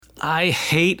I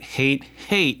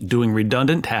hate doing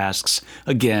redundant tasks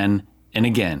again and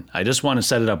again. I just want to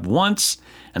set it up once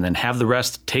and then have the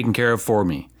rest taken care of for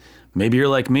me. Maybe you're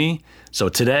like me. So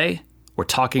today we're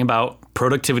talking about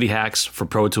productivity hacks for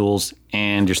Pro Tools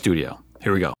and your studio.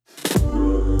 Here we go.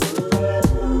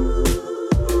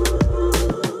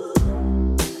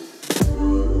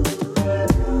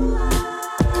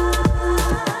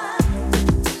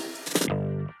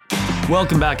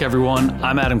 Welcome back, everyone.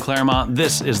 I'm Adam Claremont.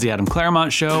 This is the Adam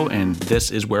Claremont Show, and this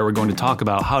is where we're going to talk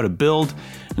about how to build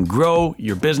and grow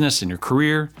your business and your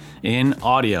career in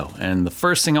audio. And the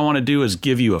first thing I want to do is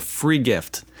give you a free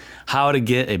gift, how to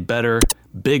get a better,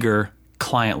 bigger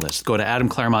client list. Go to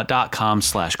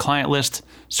adamclaremont.com/client list.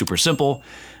 Super simple.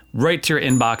 Right to your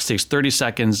inbox, takes 30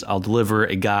 seconds. I'll deliver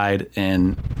a guide,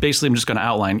 and basically I'm just going to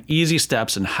outline easy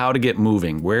steps and how to get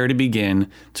moving, where to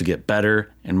begin to get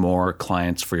better and more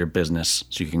clients for your business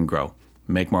so you can grow,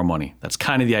 make more money. That's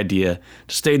kind of the idea,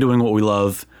 to stay doing what we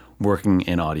love, working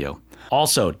in audio.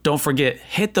 Also, don't forget,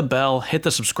 hit the bell, hit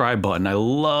the subscribe button. I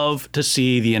love to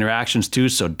see the interactions too,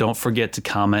 so don't forget to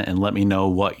comment and let me know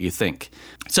what you think.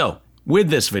 So with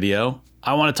this video,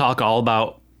 I want to talk all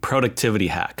about productivity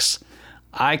hacks.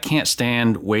 I can't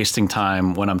stand wasting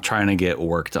time when I'm trying to get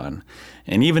work done.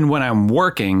 And even when I'm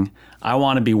working, I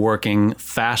want to be working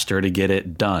faster to get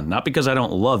it done. Not because I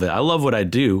don't love it. I love what I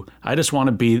do. I just want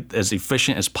to be as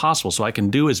efficient as possible so I can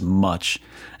do as much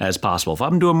as possible. If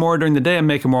I'm doing more during the day, I'm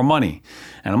making more money.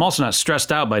 And I'm also not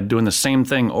stressed out by doing the same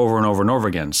thing over and over and over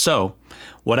again. So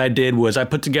what I did was I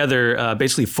put together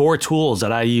basically 4 tools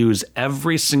that I use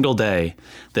every single day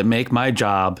that make my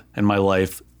job and my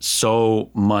life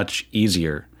so much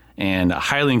easier, and I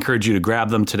highly encourage you to grab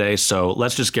them today. So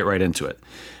let's just get right into it.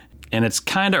 And it's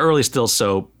kind of early still,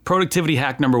 so productivity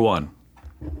hack number 1,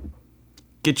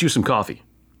 get you some coffee.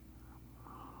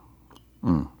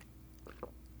 Yeah,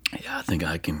 I think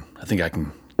I can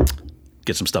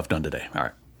get some stuff done today.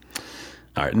 All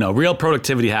right. No, real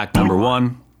productivity hack number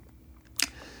 1,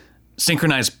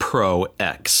 Synchronize Pro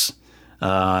X.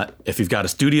 If you've got a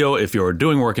studio, if you're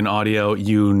doing work in audio,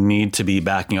 you need to be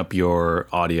backing up your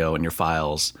audio and your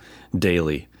files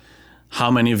daily. How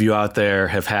many of you out there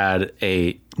have had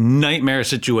a nightmare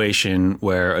situation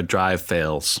where a drive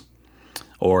fails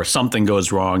or something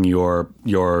goes wrong?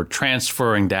 You're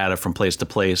transferring data from place to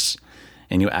place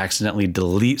and you accidentally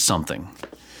delete something.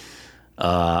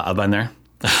 I've been there.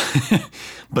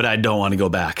 But I don't want to go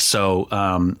back. So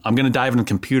I'm going to dive into the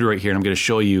computer right here and I'm going to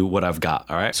show you what I've got.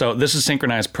 All right. So this is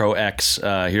Synchronize Pro X.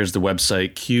 Here's the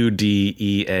website,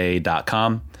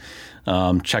 qdea.com.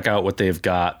 Check out what they've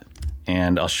got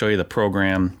and I'll show you the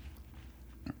program.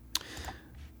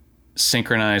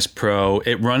 Synchronize Pro.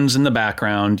 It runs in the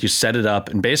background. You set it up.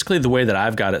 And basically the way that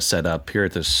I've got it set up here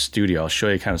at the studio, I'll show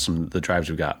you kind of some of the drives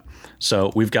we've got.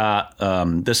 So we've got,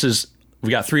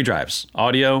 we got 3 drives,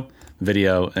 audio,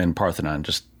 video, and Parthenon.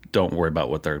 Just don't worry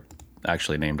about what they're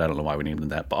actually named. I don't know why we named them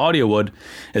that. But AudioWood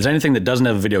is anything that doesn't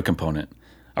have a video component.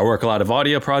 I work a lot of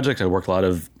audio projects. I work a lot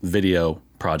of video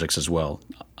projects as well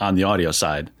on the audio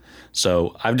side.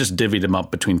 So I've just divvied them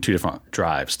up between 2 different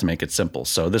drives to make it simple.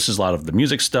 So this is a lot of the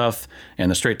music stuff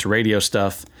and the straight to radio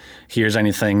stuff. Here's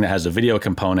anything that has a video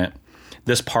component.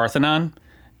 This Parthenon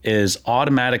is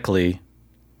automatically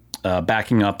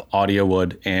backing up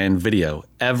AudioWood and video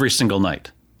every single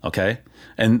night. Okay.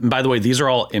 And by the way, these are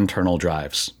all internal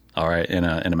drives, all right, in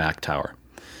a Mac tower.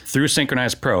 Through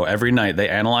Synchronize Pro, every night they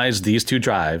analyze these 2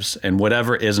 drives and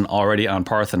whatever isn't already on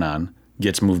Parthenon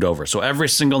gets moved over. So every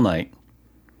single night,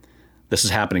 this is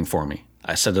happening for me.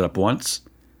 I set it up once,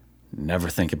 never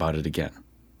think about it again.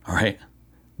 All right.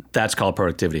 That's called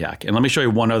productivity hack. And let me show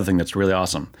you one other thing that's really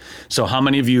awesome. So how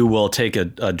many of you will take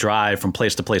a drive from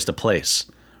place to place to place?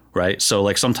 Right? So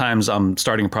like sometimes I'm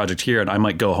starting a project here and I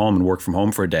might go home and work from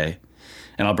home for a day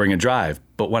and I'll bring a drive.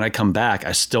 But when I come back,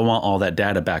 I still want all that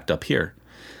data backed up here.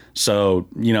 So,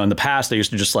 in the past I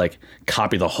used to just like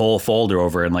copy the whole folder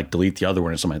over and like delete the other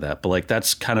one or something like that. But like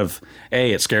that's kind of,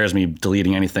 A, it scares me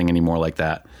deleting anything anymore like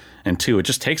that. And 2, it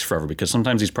just takes forever because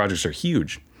sometimes these projects are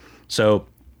huge. So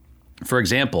for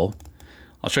example,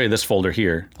 I'll show you this folder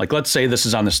here. Like let's say this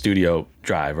is on the studio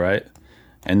drive, right?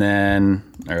 And then,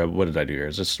 or what did I do here?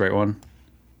 Is this the right one?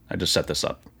 I just set this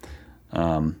up.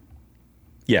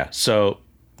 Yeah, so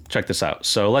check this out.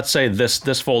 So let's say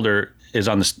this folder is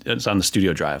on the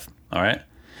studio drive, all right?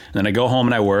 And then I go home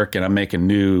and I work and I'm making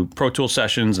new Pro Tools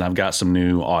sessions and I've got some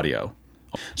new audio.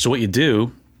 So what you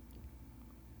do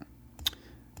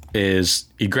is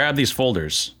you grab these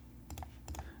folders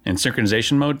in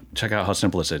synchronization mode. Check out how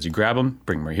simple this is. You grab them,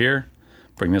 bring them right here,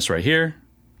 bring this right here,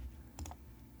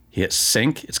 You hit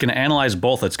sync. It's going to analyze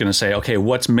both. It's going to say, okay,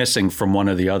 what's missing from one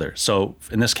or the other? So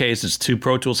in this case, it's 2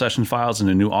 Pro Tools session files and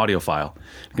a new audio file.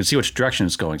 You can see which direction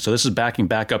it's going. So this is backing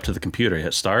back up to the computer. You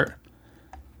hit start.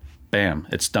 Bam,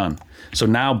 it's done. So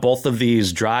now both of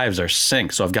these drives are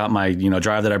synced. So I've got my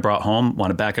drive that I brought home,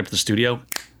 want to back up to the studio,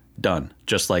 done,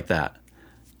 just like that.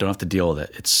 Don't have to deal with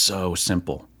it. It's so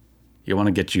simple. You want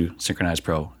to get you Synchronize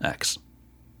Pro X.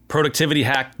 Productivity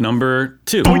hack number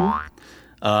 2,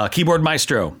 Keyboard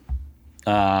Maestro.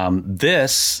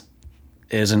 This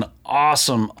is an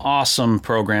awesome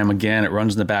program. Again, it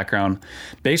runs in the background.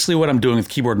 Basically what I'm doing with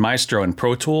Keyboard Maestro and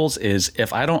Pro Tools is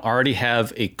if I don't already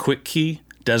have a quick key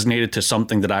designated to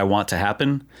something that I want to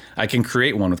happen, I can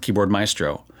create one with Keyboard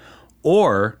Maestro.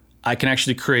 Or I can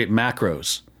actually create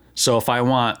macros. So if I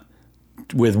want,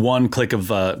 with one quick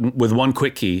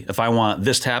key, if I want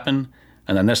this to happen,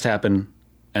 and then this to happen,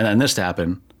 and then this to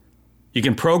happen, you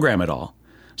can program it all.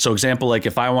 So example, like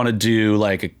if I want to do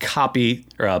like a copy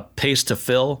or a paste to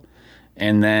fill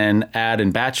and then add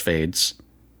in batch fades,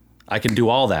 I can do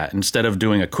all that instead of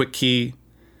doing a quick key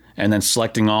and then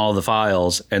selecting all the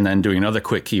files and then doing another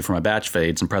quick key for my batch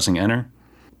fades and pressing enter.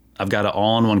 I've got it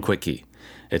all in one quick key.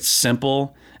 It's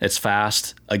simple, it's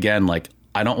fast. Again, like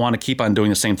I don't want to keep on doing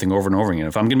the same thing over and over again.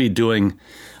 If I'm going to be doing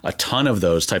a ton of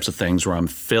those types of things where I'm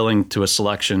filling to a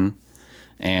selection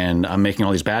and I'm making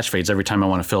all these batch fades every time I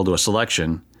want to fill to a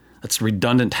selection, that's a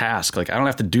redundant task. Like I don't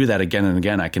have to do that again and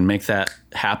again. I can make that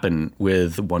happen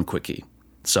with one quick key.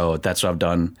 So that's what I've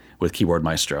done with Keyboard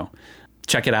Maestro.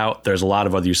 Check it out. There's a lot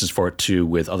of other uses for it too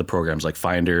with other programs like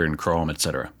Finder and Chrome,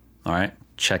 etc. All right,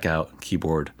 check out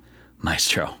Keyboard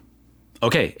Maestro.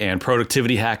 Okay, and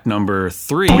productivity hack number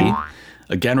 3.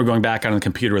 Again, we're going back on the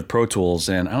computer with Pro Tools,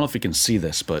 and I don't know if you can see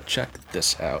this, but check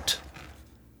this out.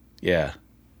 Yeah,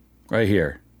 right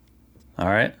here. All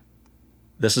right.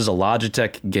 This is a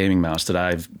Logitech gaming mouse that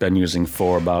I've been using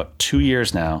for about 2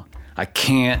 years now. I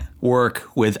can't work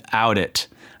without it.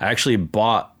 I actually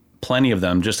bought plenty of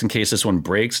them just in case this one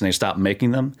breaks and they stop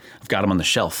making them. I've got them on the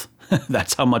shelf.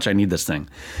 That's how much I need this thing.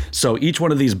 So each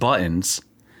one of these buttons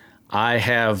I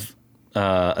have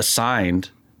assigned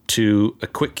to a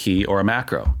quick key or a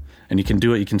macro. And you can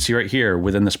do it. You can see right here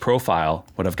within this profile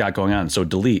what I've got going on. So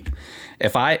delete.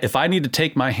 If I need to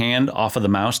take my hand off of the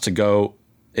mouse to go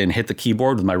and hit the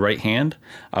keyboard with my right hand,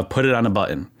 I'll put it on a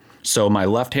button. So my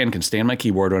left hand can stay on my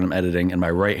keyboard when I'm editing and my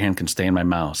right hand can stay on my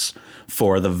mouse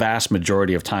for the vast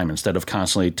majority of time instead of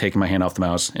constantly taking my hand off the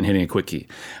mouse and hitting a quick key.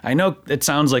 I know it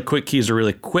sounds like quick keys are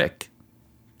really quick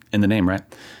in the name, right?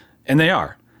 And they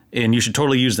are, and you should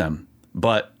totally use them.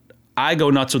 But I go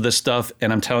nuts with this stuff,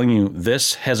 and I'm telling you,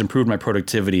 this has improved my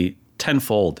productivity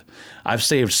tenfold. I've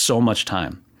saved so much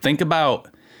time. Think about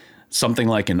something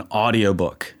like an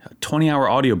audiobook, a 20-hour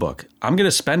audiobook. I'm going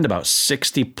to spend about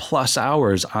 60 plus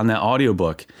hours on that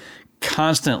audiobook,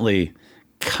 constantly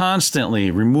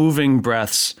removing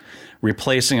breaths,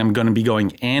 replacing. I'm going to be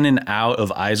going in and out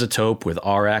of iZotope with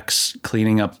RX,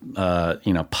 cleaning up,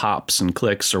 pops and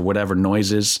clicks or whatever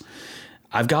noises.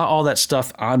 I've got all that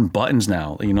stuff on buttons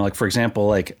now. Like for example,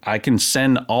 like I can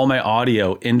send all my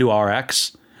audio into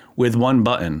RX with one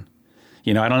button.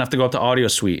 I don't have to go up to Audio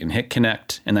Suite and hit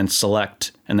connect and then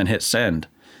select and then hit send.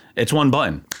 It's one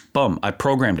button. Boom, I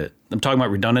programmed it. I'm talking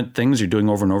about redundant things you're doing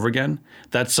over and over again.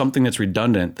 That's something that's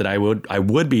redundant that I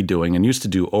would be doing and used to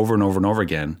do over and over and over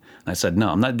again. And I said, no,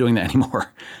 I'm not doing that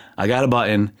anymore. I got a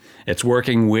button. It's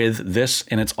working with this,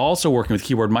 and it's also working with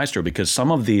Keyboard Maestro because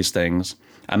some of these things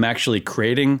I'm actually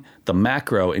creating the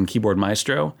macro in Keyboard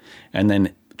Maestro and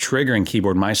then triggering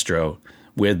Keyboard Maestro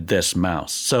with this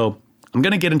mouse. So I'm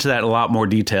going to get into that in a lot more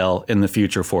detail in the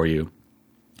future for you.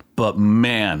 But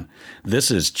man, this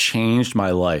has changed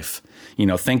my life.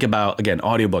 Think about, again,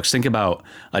 audiobooks. Think about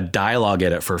a dialogue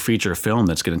edit for a feature film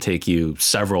that's going to take you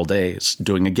several days,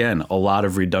 doing, again, a lot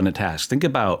of redundant tasks. Think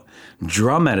about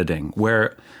drum editing,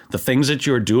 where the things that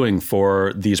you're doing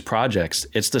for these projects,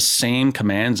 it's the same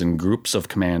commands and groups of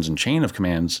commands and chain of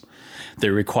commands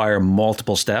that require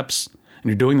multiple steps, and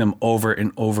you're doing them over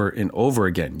and over and over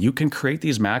again. You can create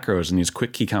these macros and these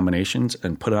quick key combinations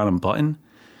and put it on a button,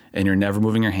 and you're never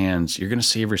moving your hands. You're going to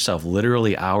save yourself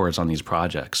literally hours on these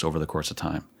projects over the course of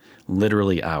time.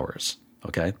 Literally hours,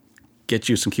 okay? Get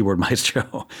you some Keyboard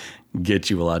Maestro. Get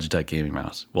you a Logitech gaming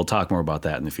mouse. We'll talk more about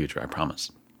that in the future, I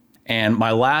promise. And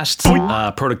my last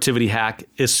productivity hack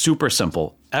is super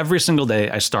simple. Every single day,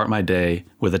 I start my day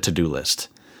with a to-do list.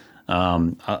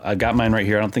 I got mine right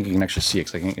here. I don't think you can actually see it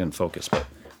because I can't get in focus, but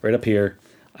right up here,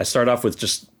 I start off with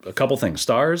just a couple things.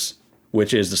 Stars,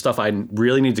 which is the stuff I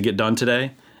really need to get done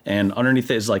today. And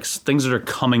underneath it is like things that are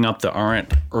coming up that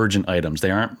aren't urgent items. They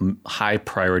aren't high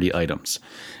priority items.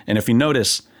 And if you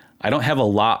notice, I don't have a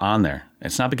lot on there.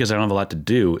 It's not because I don't have a lot to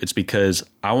do. It's because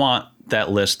I want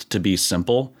that list to be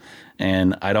simple,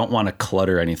 and I don't want to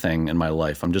clutter anything in my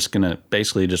life. I'm just going to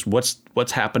basically just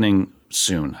what's happening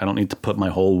soon. I don't need to put my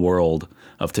whole world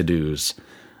of to-dos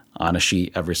on a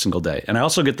sheet every single day. And I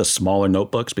also get the smaller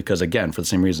notebooks because, again, for the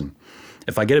same reason,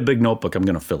 if I get a big notebook, I'm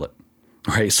going to fill it,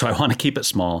 right? So I want to keep it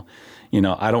small.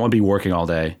 I don't want to be working all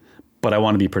day, but I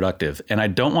want to be productive. And I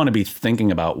don't want to be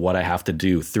thinking about what I have to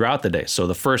do throughout the day. So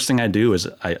the first thing I do is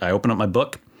I open up my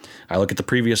book. I look at the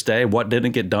previous day, what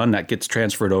didn't get done, that gets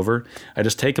transferred over. I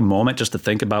just take a moment just to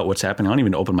think about what's happening. I don't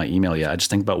even open my email yet. I just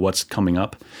think about what's coming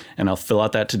up, and I'll fill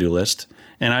out that to-do list.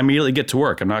 And I immediately get to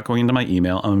work. I'm not going into my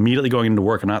email. I'm immediately going into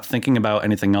work. I'm not thinking about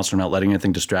anything else or not letting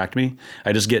anything distract me.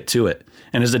 I just get to it.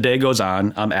 And as the day goes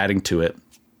on, I'm adding to it,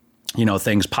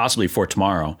 things possibly for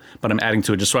tomorrow, but I'm adding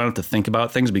to it just so I don't have to think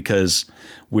about things, because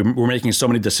we're making so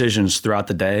many decisions throughout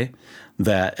the day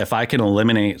that if I can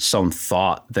eliminate some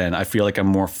thought, then I feel like I'm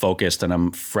more focused and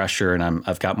I'm fresher and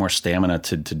I've got more stamina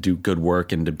to do good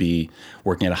work and to be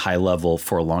working at a high level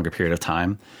for a longer period of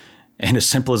time. And as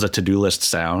simple as a to-do list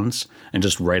sounds, and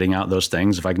just writing out those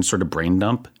things, if I can sort of brain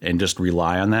dump and just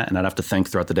rely on that and not have to think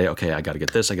throughout the day, okay, I got to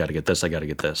get this, I got to get this, I got to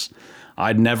get this.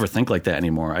 I'd never think like that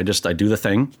anymore. I do the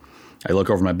thing. I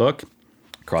look over my book,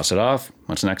 cross it off.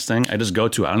 What's the next thing? I just go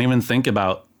to it. I don't even think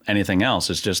about anything else.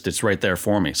 It's right there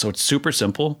for me. So it's super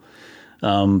simple,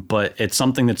 but it's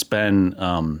something that's been,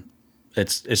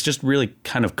 it's just really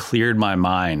kind of cleared my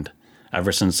mind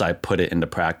ever since I put it into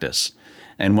practice.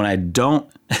 And when I don't,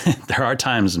 there are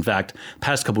times, in fact,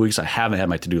 past couple of weeks, I haven't had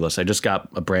my to-do list. I just got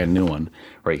a brand new one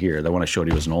right here. The one I showed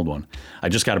you was an old one. I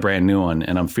just got a brand new one,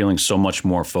 and I'm feeling so much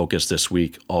more focused this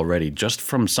week already, just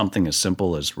from something as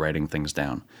simple as writing things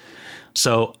down.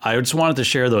 So I just wanted to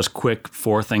share those quick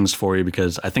 4 things for you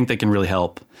because I think they can really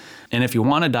help. And if you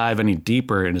want to dive any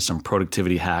deeper into some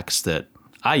productivity hacks that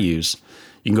I use,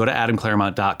 you can go to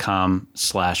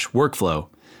adamclaremont.com/workflow.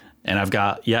 And I've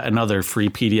got yet another free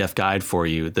PDF guide for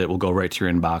you that will go right to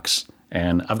your inbox.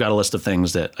 And I've got a list of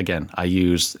things that, again, I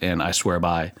use and I swear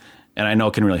by, and I know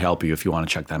can really help you if you want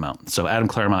to check them out. So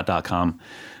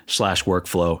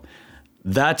adamclaremont.com/workflow.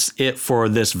 That's it for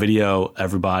this video,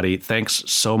 everybody. Thanks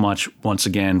so much once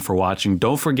again for watching.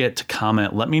 Don't forget to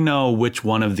comment. Let me know which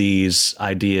one of these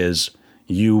ideas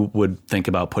you would think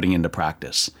about putting into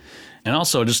practice. And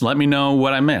also, just let me know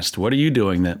what I missed. What are you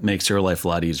doing that makes your life a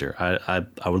lot easier? I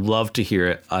would love to hear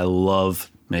it. I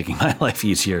love making my life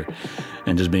easier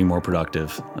and just being more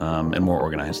productive and more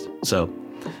organized. So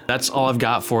that's all I've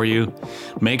got for you.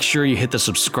 Make sure you hit the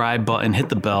subscribe button, hit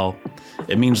the bell.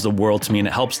 It means the world to me, and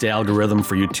it helps the algorithm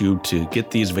for YouTube to get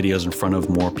these videos in front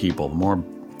of more people. The more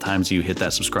times you hit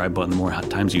that subscribe button, the more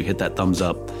times you hit that thumbs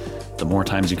up, the more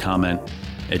times you comment.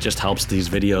 It just helps these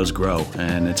videos grow,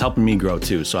 and it's helping me grow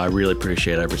too. So I really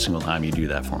appreciate every single time you do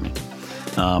that for me.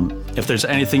 If there's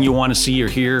anything you want to see or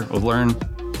hear or learn,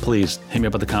 please hit me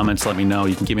up in the comments. Let me know.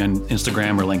 You can get me on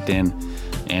Instagram or LinkedIn,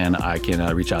 and I can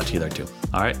reach out to you there too.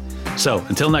 All right. So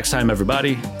until next time,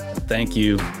 everybody, thank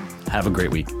you. Have a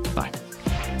great week. Bye.